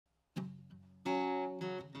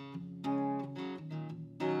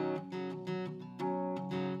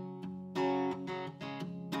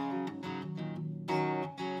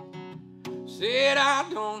Said I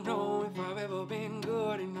don't know if I've ever been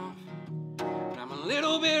good enough, and I'm a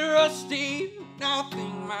little bit rusty, and I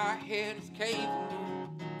think my head is caving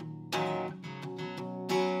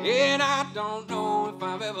in. And I don't know if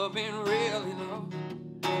I've ever been really loved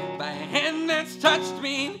by a hand that's touched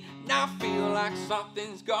me, and I feel like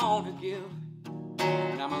something's gonna give.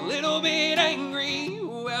 And I'm a little bit angry,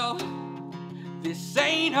 well, this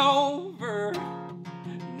ain't over,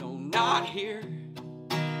 no, not here.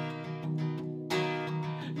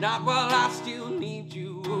 Not while I still need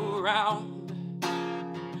you around.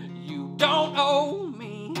 You don't owe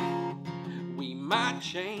me, we might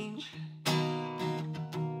change.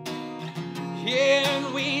 Yeah,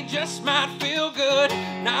 and we just might feel good,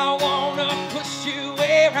 and I wanna push you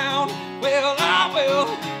around. Well, I will,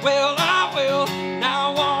 and I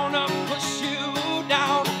wanna push you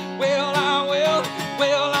down. Well, I will,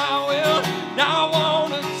 and I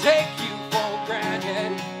wanna take you for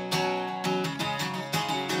granted.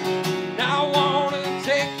 And I wanna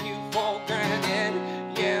take you for granted.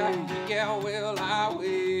 Yeah, well, I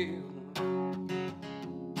will.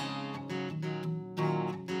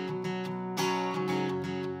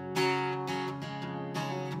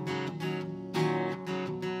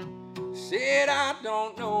 Said I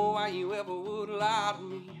don't know why you ever would lie to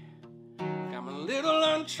me. I'm a little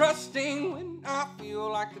untrusting when I feel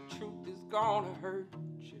like the truth is gonna hurt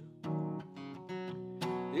you.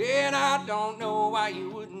 And I don't know why you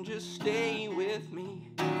wouldn't just stay with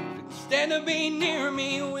me, instead of being near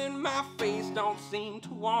me when my face don't seem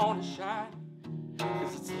to wanna shine.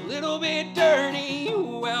 'Cause it's a little bit dirty,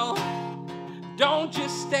 well, don't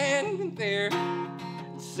just stand there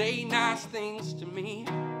and say nice things to me.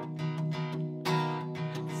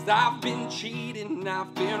 'Cause I've been cheated and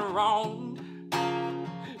I've been wronged.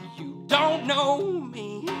 You don't know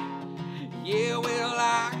me, yeah, well,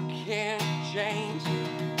 I can't change.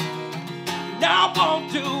 And I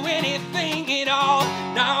won't do anything at all,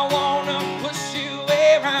 and I wanna push you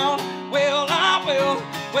around. Well, I will,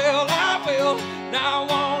 and I